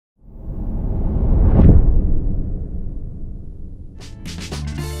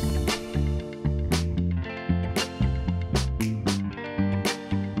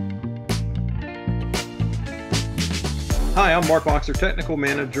Hi, I'm Mark Boxer, Technical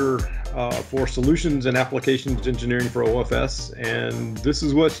Manager for Solutions and Applications Engineering for OFS, and this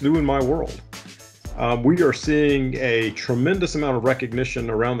is what's new in my world. We are seeing a tremendous amount of recognition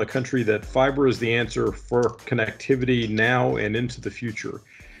around the country that fiber is the answer for connectivity now and into the future.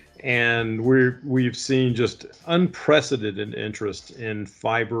 And we've seen just unprecedented interest in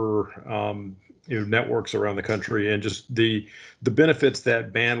fiber networks around the country, and just the benefits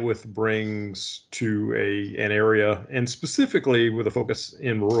that bandwidth brings to an area, and specifically with a focus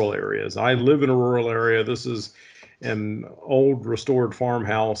in rural areas. I live in a rural area. This is an old restored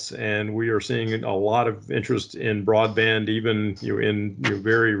farmhouse, and we are seeing a lot of interest in broadband, even in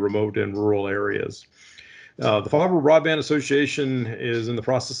very remote and rural areas. The Fiber Broadband Association is in the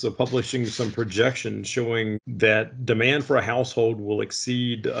process of publishing some projections showing that demand for a household will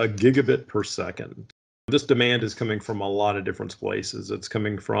exceed a gigabit per second. This demand is coming from a lot of different places. It's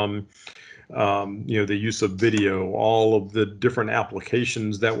coming from the use of video, all of the different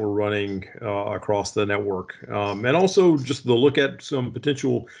applications that we're running across the network, and also just the look at some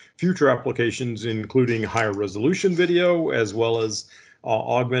potential future applications, including higher resolution video, as well as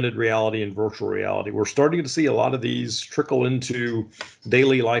augmented reality and virtual reality. We're starting to see a lot of these trickle into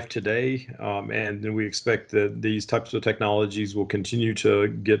daily life today, and we expect that these types of technologies will continue to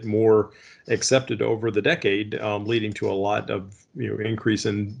get more accepted over the decade, leading to a lot of increase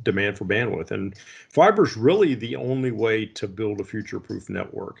in demand for bandwidth. And fiber is really the only way to build a future-proof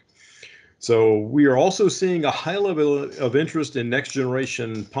network. So we are also seeing a high level of interest in next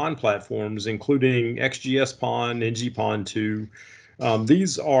generation PON platforms, including XGS-PON, NG-PON2.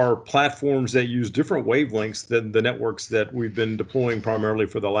 These are platforms that use different wavelengths than the networks that we've been deploying primarily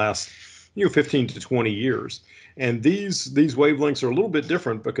for the last 15 to 20 years. And these wavelengths are a little bit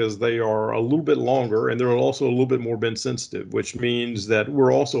different because they are a little bit longer, and they're also a little bit more bend sensitive, which means that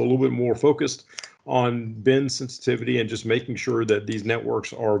we're also a little bit more focused on bend sensitivity and just making sure that these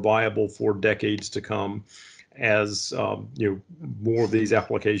networks are viable for decades to come, as more of these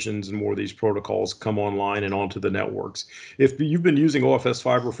applications and more of these protocols come online and onto the networks. If you've been using OFS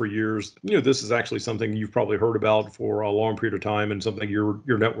fiber for years, this is actually something you've probably heard about for a long period of time, and something your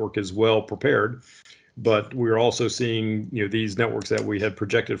network is well prepared. But we're also seeing these networks that we had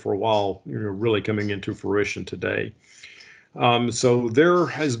projected for a while really coming into fruition today. So there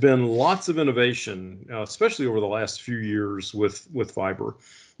has been lots of innovation, especially over the last few years with fiber.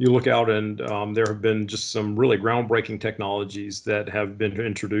 You look out and there have been just some really groundbreaking technologies that have been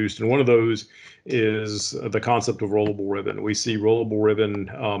introduced. And one of those is the concept of rollable ribbon. We see rollable ribbon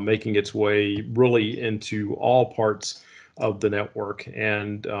making its way really into all parts of the network.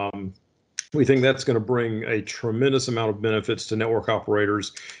 And we think that's going to bring a tremendous amount of benefits to network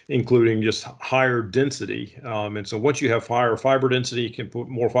operators, including just higher density. And so once you have higher fiber density, you can put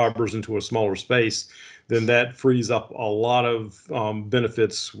more fibers into a smaller space. Then that frees up a lot of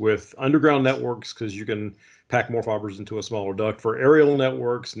benefits with underground networks, because you can pack more fibers into a smaller duct. For aerial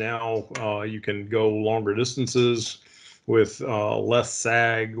networks, now you can go longer distances with less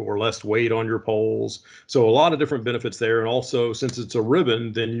sag or less weight on your poles. So a lot of different benefits there. And also, since it's a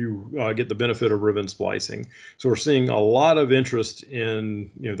ribbon, then you get the benefit of ribbon splicing. So we're seeing a lot of interest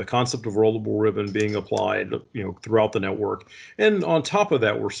in the concept of rollable ribbon being applied throughout the network. And on top of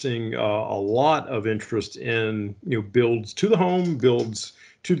that, we're seeing a lot of interest in builds to the home, builds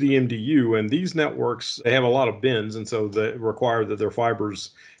to the MDU. And these networks, they have a lot of bends, and so they require that their fibers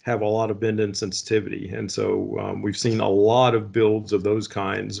have a lot of bend and sensitivity. And so we've seen a lot of builds of those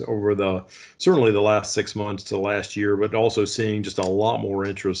kinds over certainly the last 6 months to last year, but also seeing just a lot more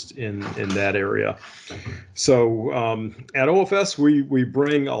interest in that area. So at OFS, we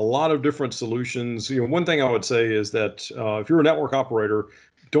bring a lot of different solutions. One thing I would say is that if you're a network operator,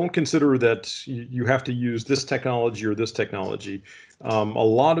 don't consider that you have to use this technology or this technology. A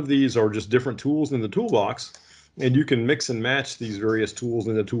lot of these are just different tools in the toolbox, and you can mix and match these various tools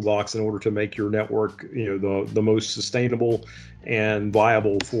in the toolbox in order to make your network the most sustainable and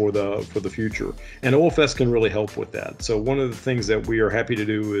viable for the future. And OFS can really help with that. So one of the things that we are happy to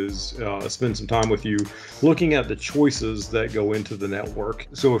do is spend some time with you looking at the choices that go into the network.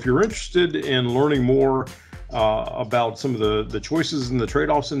 So if you're interested in learning more about some of the choices and the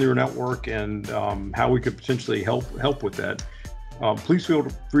trade-offs in your network, and how we could potentially help with that, please feel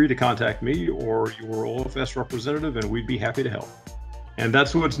free to contact me or your OFS representative, and we'd be happy to help. And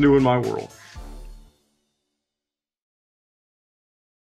that's what's new in my world.